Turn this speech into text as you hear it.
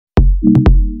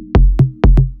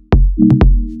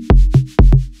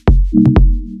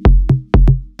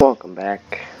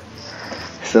back.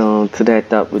 So today I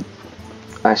thought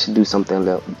I should do something a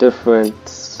little different,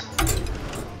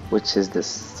 which is the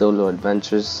solo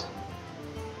adventures,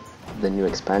 the new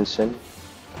expansion,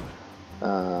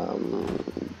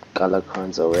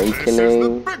 Galakrond's Awakening. This is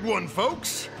the big one,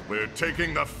 folks. We're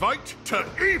taking the fight to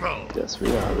evil. Yes, we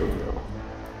are, Reno.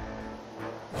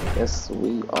 Yes,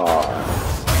 we are.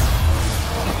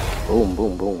 Boom,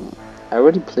 boom, boom. I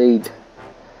already played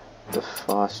the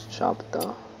first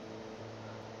chapter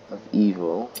of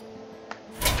Evil,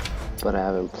 but I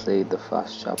haven't played the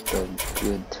first chapter of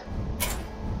Good.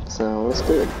 So let's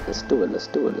do it. Let's do it. Let's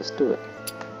do it. Let's do it.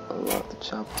 Unlock the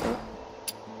chapter.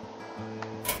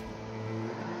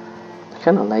 I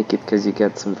kind of like it because you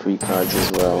get some free cards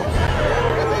as well.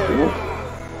 Ooh.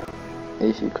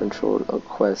 If you control a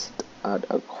quest, add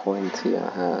a coin to your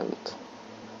hand.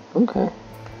 Okay.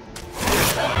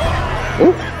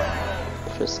 Ooh.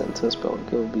 First sentence spell,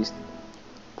 give beast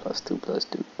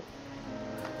 +2/+2.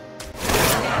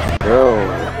 Bro,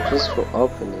 just for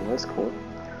opening, that's cool.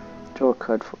 Draw a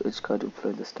card for each card you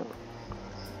play this time.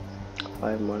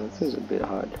 5 mana, seems a bit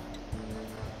hard.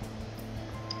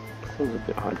 Seems a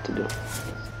bit hard to do.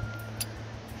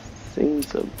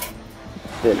 Seems a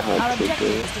bit hard Our to objective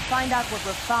do. is to find out what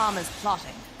Rafam is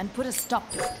plotting and put a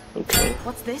stop to it. Okay.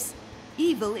 What's this?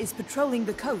 Evil is patrolling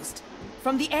the coast.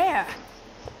 From the air.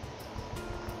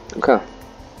 Okay.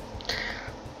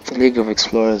 The League of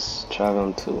Explorers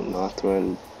travel to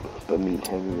Northrend but meet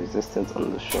heavy resistance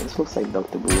on the shore. This looks like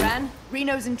Dr. Boom. Ran,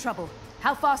 Reno's in trouble.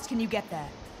 How fast can you get there?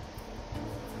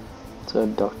 So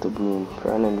Dr. Boom.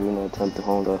 Ran and Reno attempt to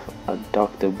hold off a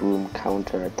Dr. Boom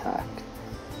counter-attack.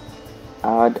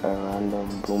 Add a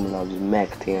random Boom Lob's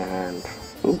mech to your hand.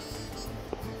 Ooh.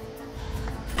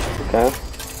 Okay.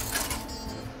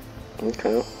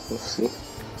 Okay, let's see.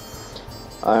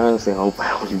 I honestly hope I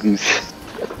don't lose.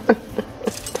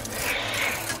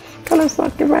 Kinda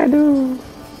suck if I do.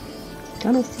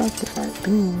 Kinda suck if I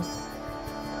do.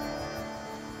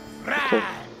 Okay.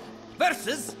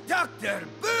 Versus Dr.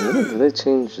 When did they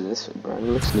change this?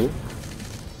 Brian looks new.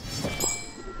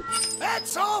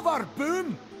 It's over,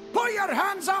 Boom! Put your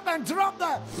hands up and drop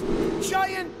the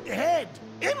giant head!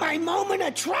 In my moment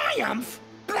of triumph,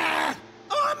 blah,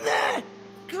 on the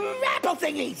grapple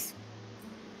thingies!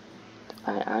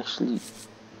 I actually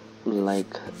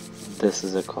like this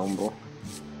as a combo.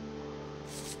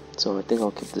 So I think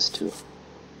I'll keep this too.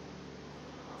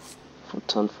 For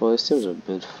turn 4, it seems a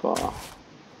bit far.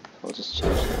 I'll just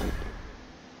change that.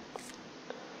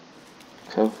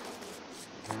 Okay.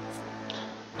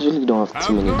 Usually don't have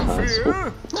too many cards.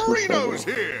 Reno's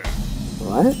here.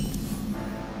 What?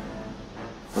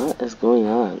 What is going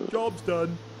on? Job's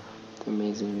done. The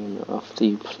amazing Reno. After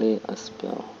you play a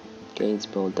spell, gain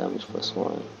spell damage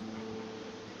 +1.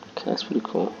 Okay, that's pretty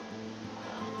cool.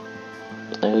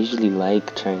 I usually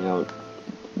like trying out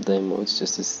the emotes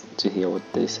just to hear what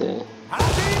they say.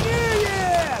 Happy New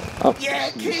Year! Oh, Yeah,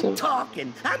 keep same.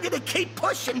 talking. I'm gonna keep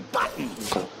pushing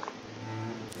buttons. Okay.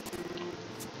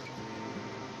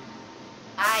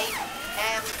 I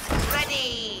am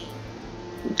ready.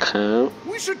 Okay.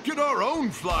 We should get our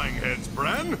own flying heads,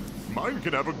 Bran. Mine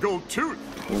can have a gold tooth.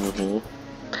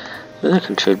 I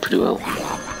can trade pretty well.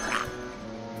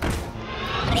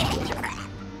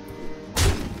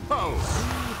 Oh,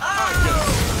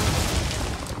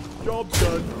 Job's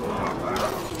done.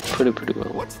 Pretty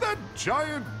well. what's that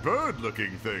giant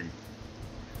bird-looking thing?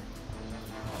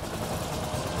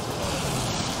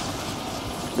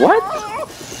 What?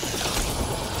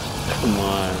 Come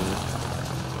on.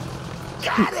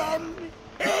 Got him!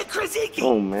 Hey, Krasiki!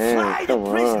 Oh, man, Fly the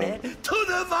come prisoner on. to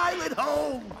the violet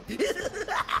home!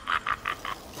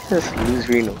 Let's lose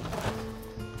Reno.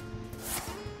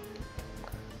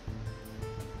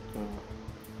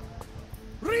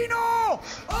 Reno!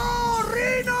 Oh,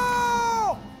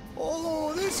 Reno!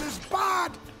 Oh, this is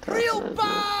bad! Real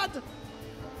bad!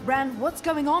 Ran, what's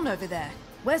going on over there?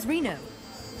 Where's Reno?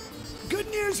 Good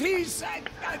news, he's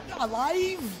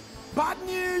alive. Bad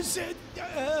news,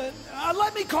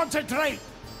 let me concentrate.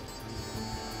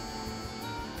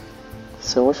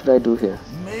 So what should I do here?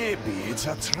 Maybe it's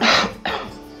a trap.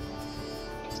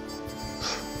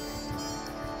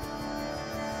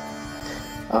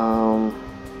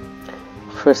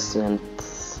 First, and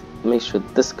make sure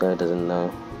this guy doesn't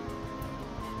know.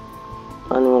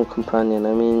 Animal companion.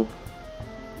 I mean,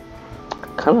 I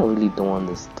kind of really don't want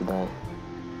this to die.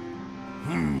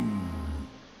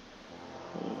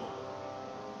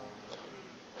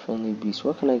 Friendly beast.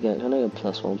 What can I get? Can I get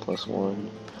 +1/+1?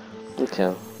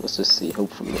 Okay, let's just see.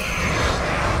 Hopefully.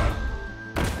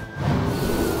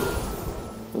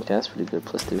 Okay, that's pretty good.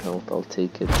 +3 health. I'll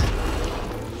take it.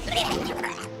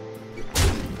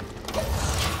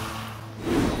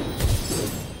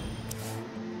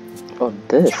 Oh,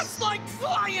 this. Just like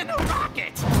flying a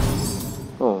rocket.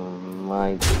 Oh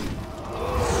my.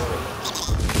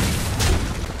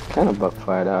 Kind of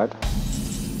backfired hard.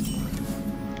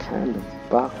 Kind of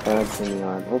backfired really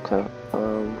hard. Okay.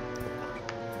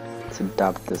 Let's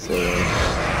adapt this area.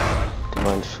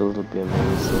 Divine Shield would be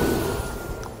amazing.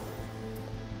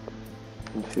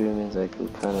 In theory means I can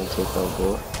kind of take out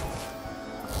both.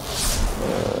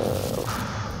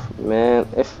 Man,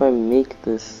 if I make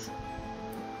this,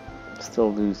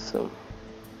 still lose some.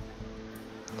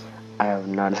 I have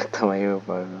not looked at my hero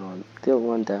for everyone. Deal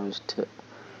 1 damage to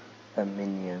a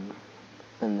minion,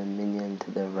 and the minion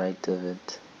to the right of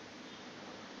it.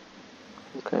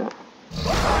 Okay.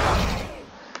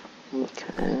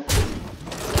 Okay.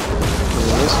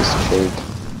 Let's just trade.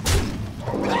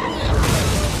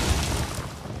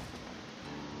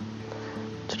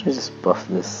 Should I just buff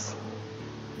this?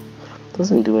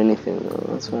 Doesn't do anything though,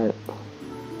 that's right.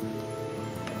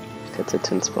 That's a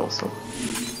 10 spell, so.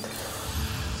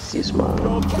 See you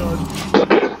tomorrow.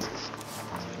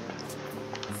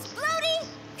 Floaty,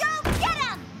 go get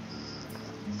him!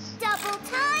 Double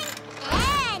time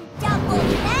and double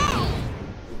bang!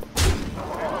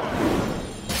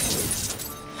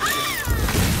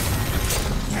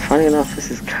 Funny enough, this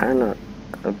is kinda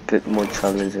a bit more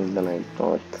challenging than I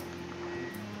thought.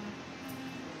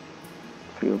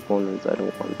 For your opponents, I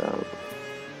don't want that.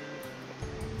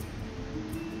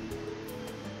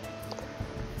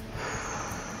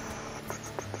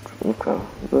 Okay,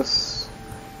 this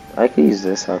I can use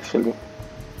this actually.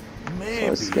 Maybe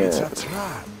it's a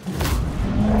trap.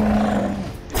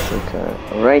 Okay,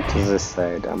 right to this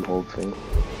side, I'm hoping.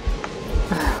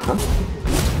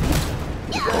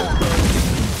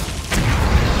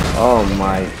 Oh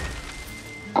my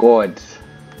god.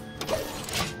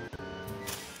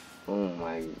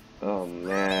 Oh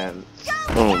man.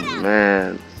 Oh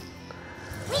man.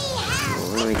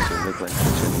 What makes you look like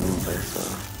such a noob, so.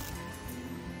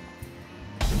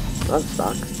 That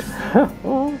sucked.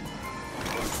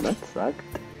 That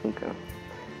sucked. Okay.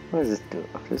 What does this do?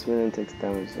 This minion takes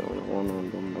damage on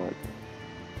them,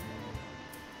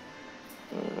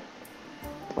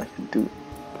 but I could do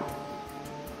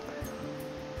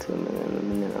to a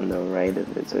minion on the right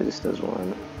of it, so it just does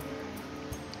 1.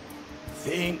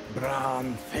 Think,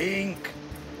 Bran, think.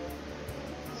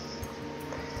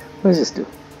 What does this do?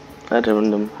 Add a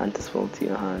random anti-spell to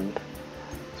your hand.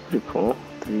 It's pretty cool.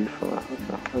 3, 4.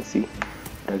 Okay, let's see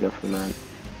what I got from that.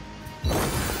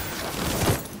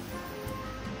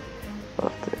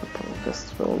 After the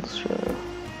spell destroyer.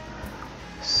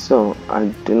 So I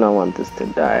do not want this to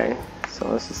die. So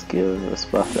let's just let's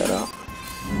buff that up.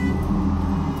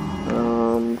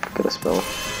 Get a spell.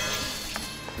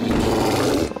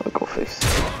 I'll go face.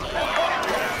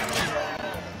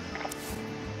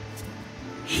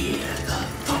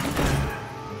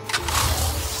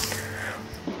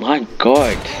 My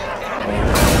god,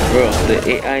 bro, the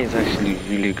AI is actually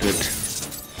really good. It's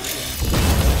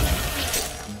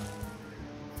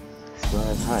not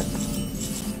as hard. Is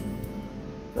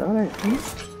that what I think?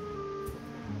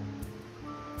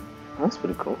 That's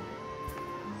pretty cool.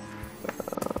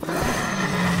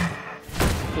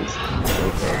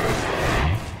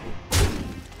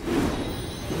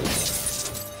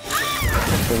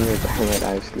 I might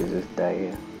actually just die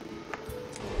here.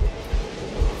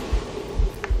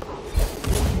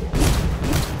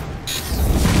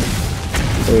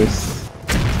 First,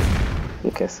 I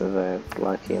think I survived,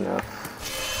 lucky enough.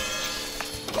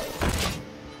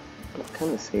 I'm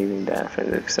kind of saving that for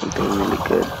something really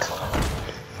good.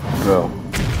 Bro,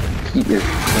 he is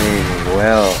playing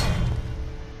well.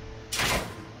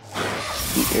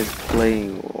 He is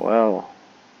playing well.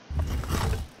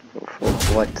 For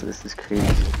what? This is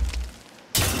crazy.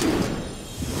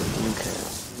 Okay,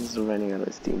 this is running out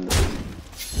of steam though.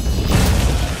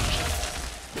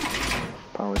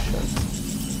 Power shot.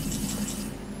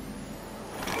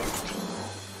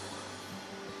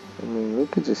 I mean, we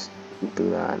could just do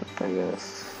that, I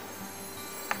guess.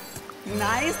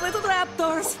 Nice little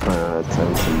raptors. Time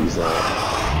to use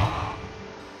that.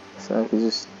 So I could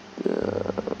just.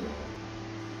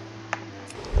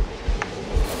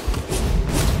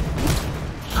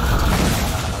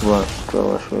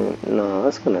 No,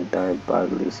 that's gonna die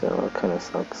badly, so it kinda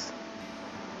sucks.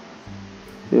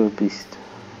 You're a beast.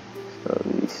 So at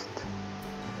least.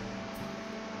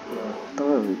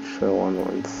 Don't have to show one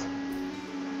once.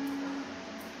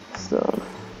 So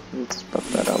let's pop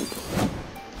that up.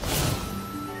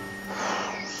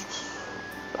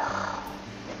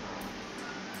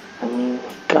 I mean,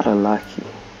 got a lucky.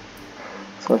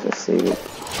 So let's just save it.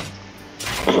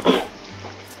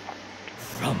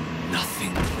 From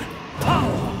nothing,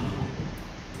 power.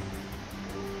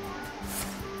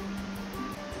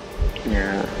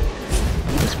 Yeah,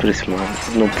 it's pretty smart.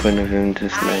 There's no point of him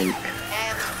just like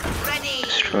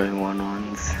destroying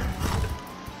 1/1s.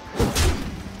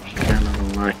 Kind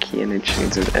of lucky and it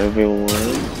changes everyone.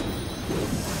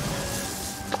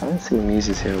 I don't see the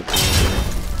music here.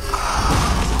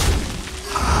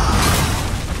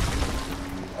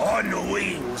 On the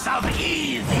wings of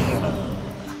evil.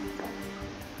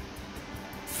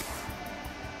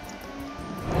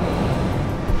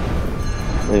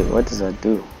 Wait, what does that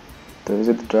do? Is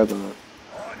it the dragon? On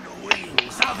the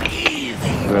wings of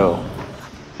evil. Bro,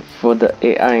 for the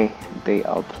AI, they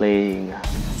are playing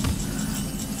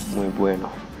muy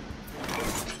bueno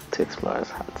to Explorer's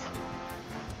Hats.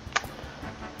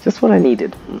 Just what I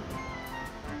needed.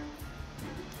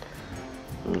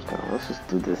 Okay, let's just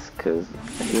do this because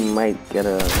he might get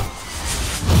a deal.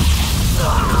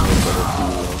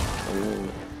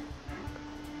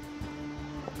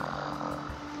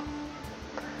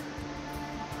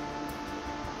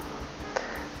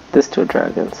 This two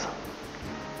dragons.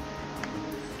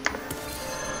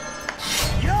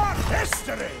 Your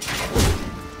history.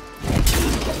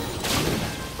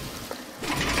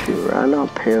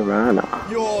 Piranha.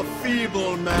 Your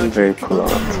feeble man. Very cool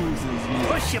art.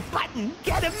 Push a button,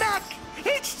 get a mech.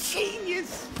 It's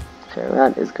genius. Okay,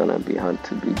 that is gonna be hard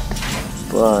to beat,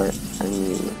 but I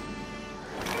mean,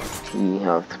 we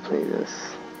have to play this.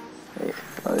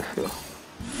 I feel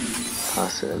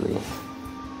personally.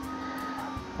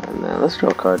 And then let's draw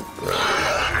a card.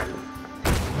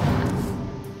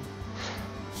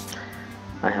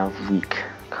 I have weak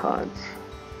cards.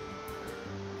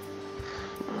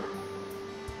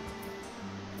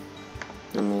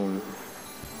 I mean,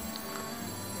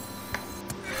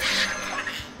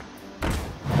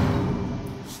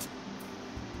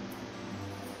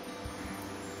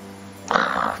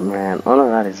 man, all of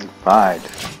that is bad.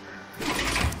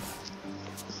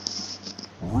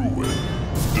 Ruin,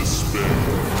 despair,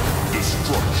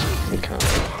 destruction. Okay.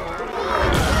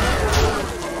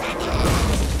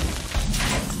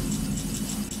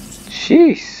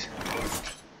 Jeez.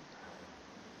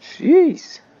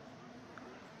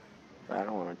 I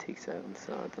don't want to take 7,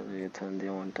 so I'll do a 10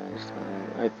 deal 1 times.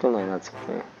 I feel like that's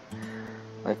okay.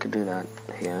 I could do that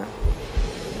here.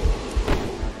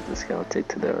 This guy will take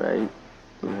to the right.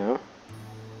 Yeah.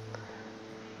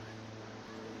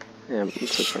 Yeah,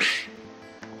 it's okay.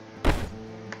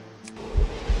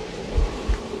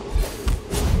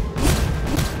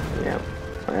 Yeah.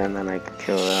 And then I could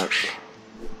kill that.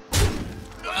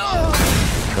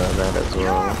 Kill that as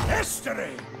well.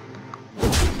 History.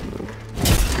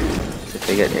 If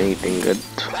I get anything good.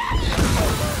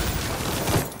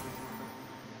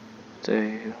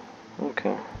 There.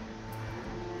 Okay.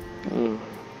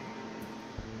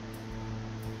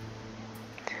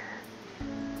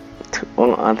 To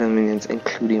all other minions,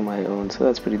 including my own, so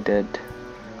that's pretty dead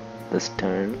this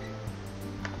turn.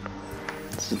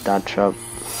 This is that trap.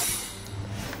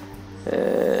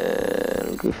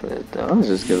 Go for it. I'll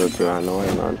just give it Piranha,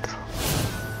 why not?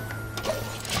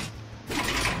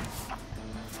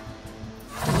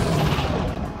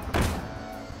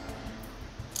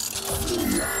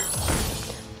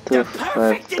 Do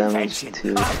 5 damage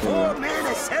to Poor man,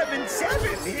 a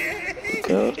 7/7.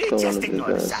 go one Just of these ignore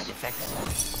the guys. side effects.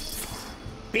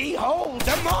 Behold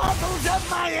the marvels of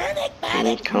my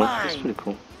enigmatic That's mind. pretty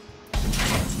cool.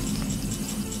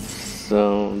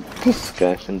 So this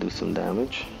guy can do some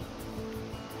damage.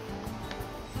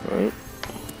 Right.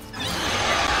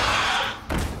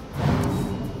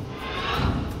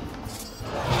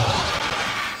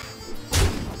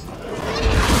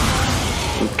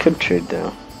 We could trade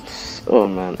down. Oh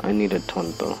man, I need a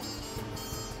taunt though.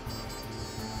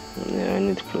 Yeah, I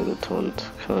need to play the taunt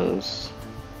because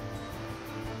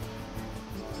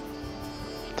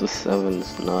the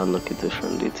 7's not looking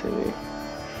differently to me.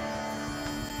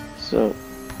 So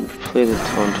we play the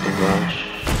taunt to rush.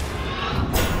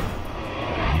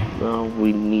 Now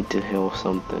we need to heal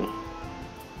something.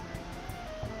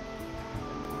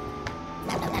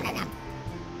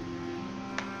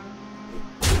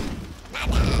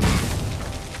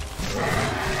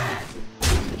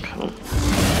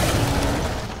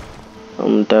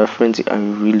 Dire Frenzy, I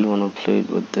really want to play it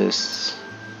with this.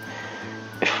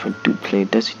 If I do play,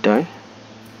 does he die?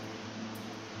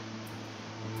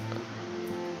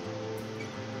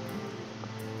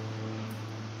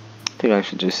 I think I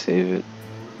should just save it.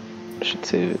 I should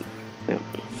save it. Yep.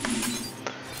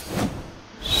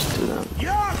 Just do that.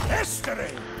 Your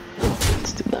history.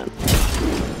 Let's do that.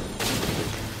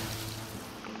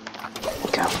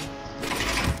 Okay.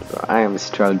 So I am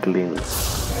struggling.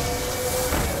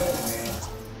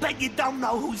 Bet you don't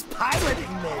know who's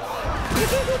piloting this.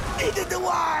 Neither do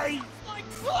I.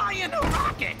 flying a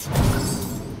rocket!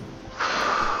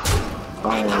 Oh,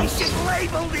 I should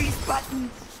label these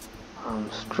buttons!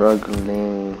 I'm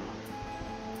struggling.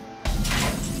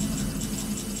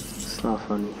 It's not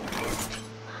funny.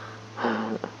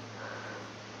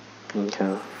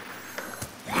 Okay.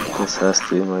 This has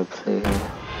to be my play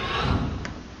here.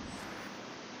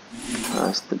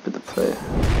 Has to be the play.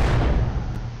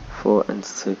 4 and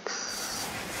 6.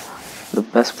 The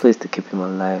best place to keep him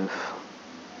alive,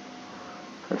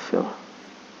 I feel.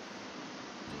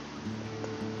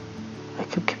 I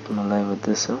could keep him alive with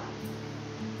this, huh?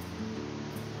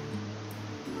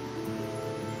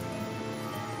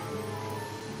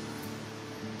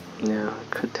 Yeah, I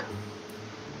could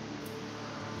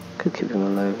keep him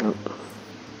alive, huh?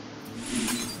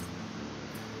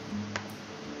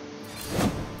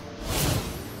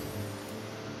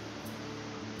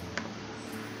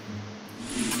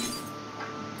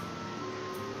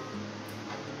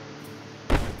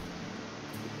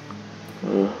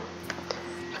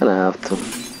 Kinda have to.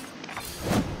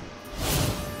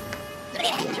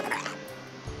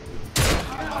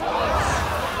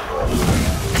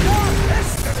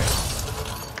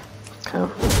 Okay.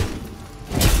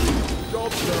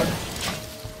 Job done.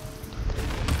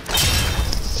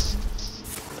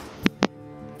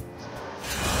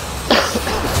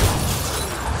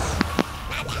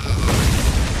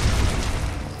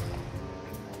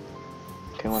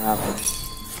 Okay, what happened?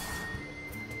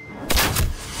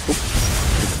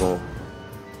 Cool.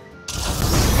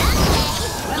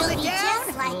 You'll be just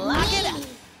like me.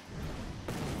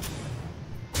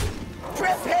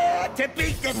 Prepare to be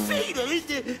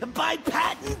defeated by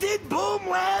patented Boom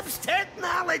Labs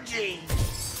technology!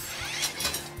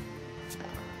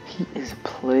 He is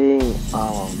playing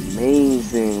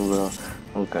amazing, bro.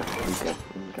 Okay.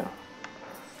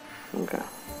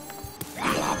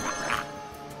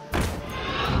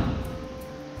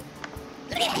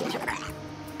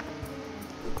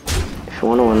 If you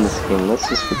want to win this game, let's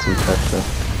just put some pressure.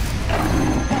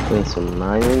 Play some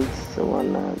nines, so why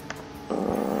not?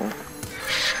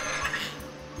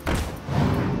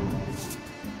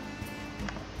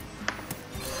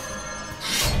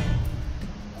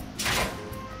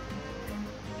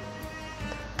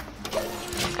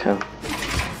 Okay.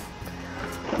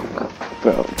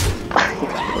 Bro.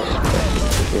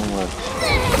 Too much.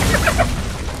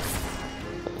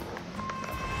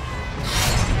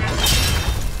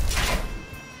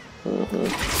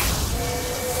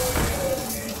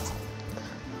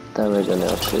 That we're gonna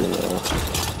actually know.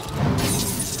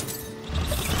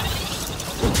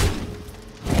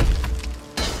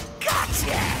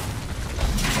 Gotcha!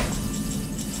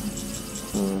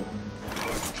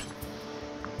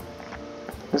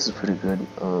 This is pretty good.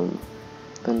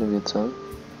 End of your time.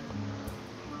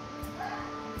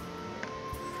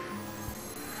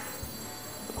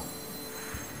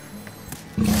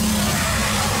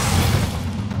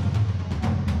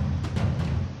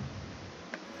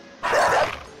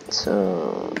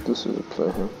 So this is a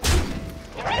play here.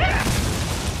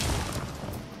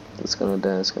 It's gonna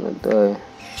die, it's gonna die.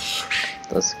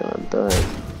 That's gonna die.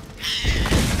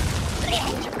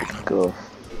 Go.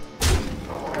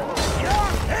 Your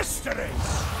history!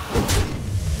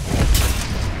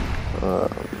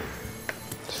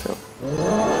 Sure.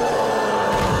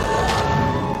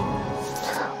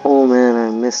 Oh man, I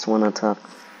missed one attack.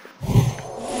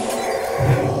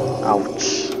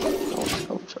 Ouch.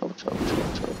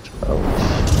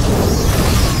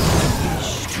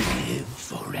 Live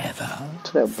forever.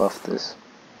 Should I buff this?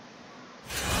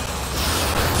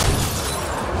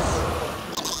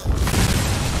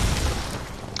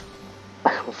 I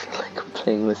don't feel like I'm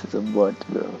playing this as a bot,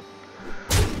 bro.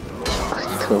 I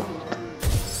don't.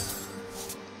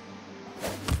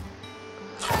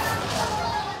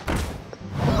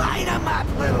 Line 'em up,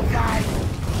 little guy!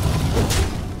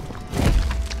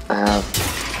 I have.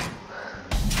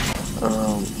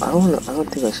 I don't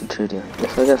think I should trade you.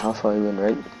 If I get half, I win,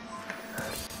 right?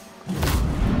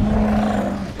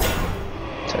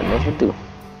 Which I never do.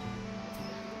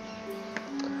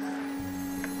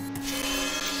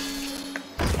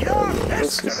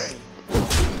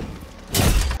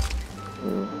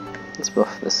 Let's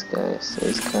buff this guy, so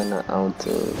he's kinda out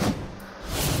of.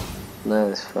 Now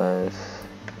it's 5.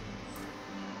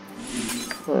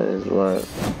 What is what?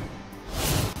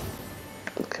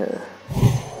 Okay.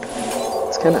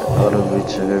 It's kinda out of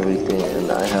reach of everything,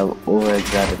 and I have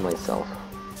over-exerted myself.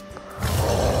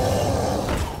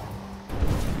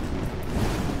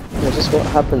 Yeah, just what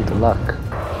happened to luck?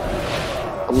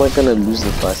 Am I gonna lose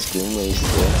the first game? Are you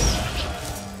serious?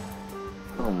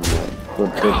 Oh my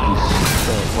goodness.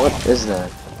 What is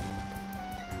that?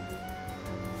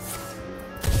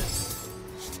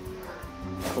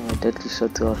 Oh, my deadly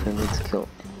shot too often, I need to kill.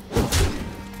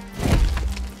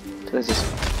 Should I just...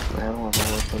 I don't have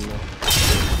a weapon now.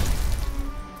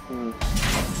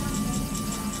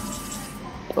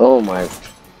 Oh my...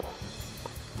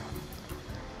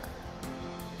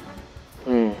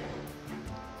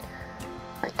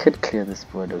 I could clear this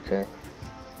board, okay?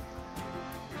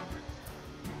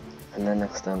 And then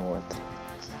next time what?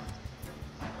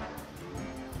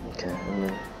 Okay, I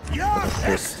mean... Your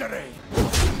history!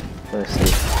 Let's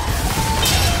see.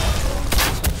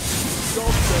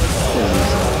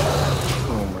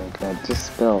 Oh my god, just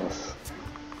spells.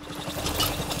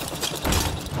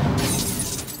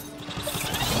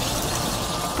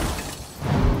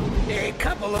 A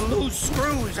couple of loose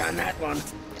screws on that one.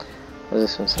 What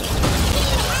does this one say?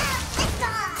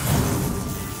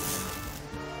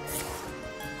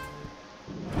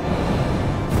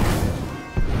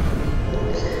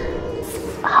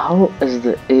 How is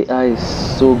the AI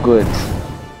so good?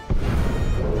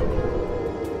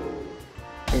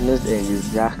 It knows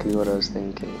exactly what I was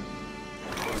thinking.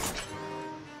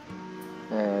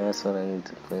 Yeah, that's what I need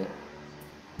to play.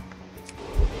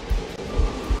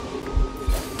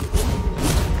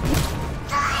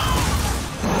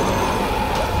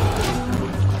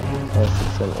 That's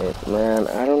 6 and 8. Man,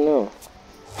 I don't know.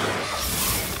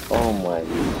 Oh my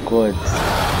god.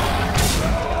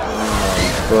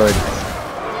 Oh my god.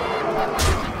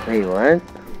 Wait, what?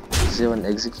 0 and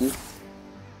execute?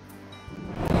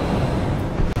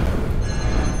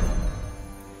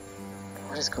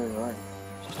 What is going on?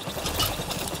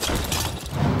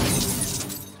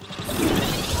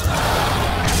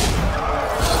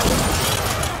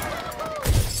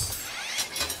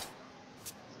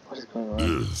 What is going on?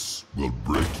 This will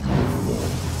break your fall.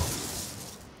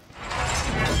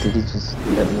 Did he just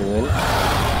let me win?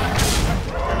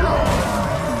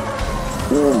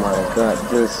 Oh my god,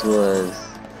 this was...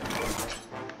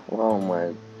 Oh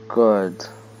my god,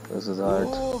 this is hard.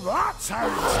 Oh, that's how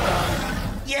it's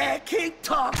done. Yeah, keep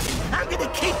talking. I'm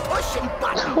gonna keep pushing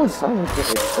buttons. How is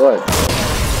this good?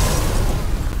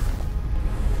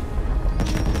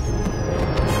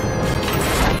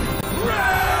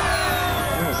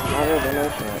 That was harder than I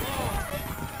thought.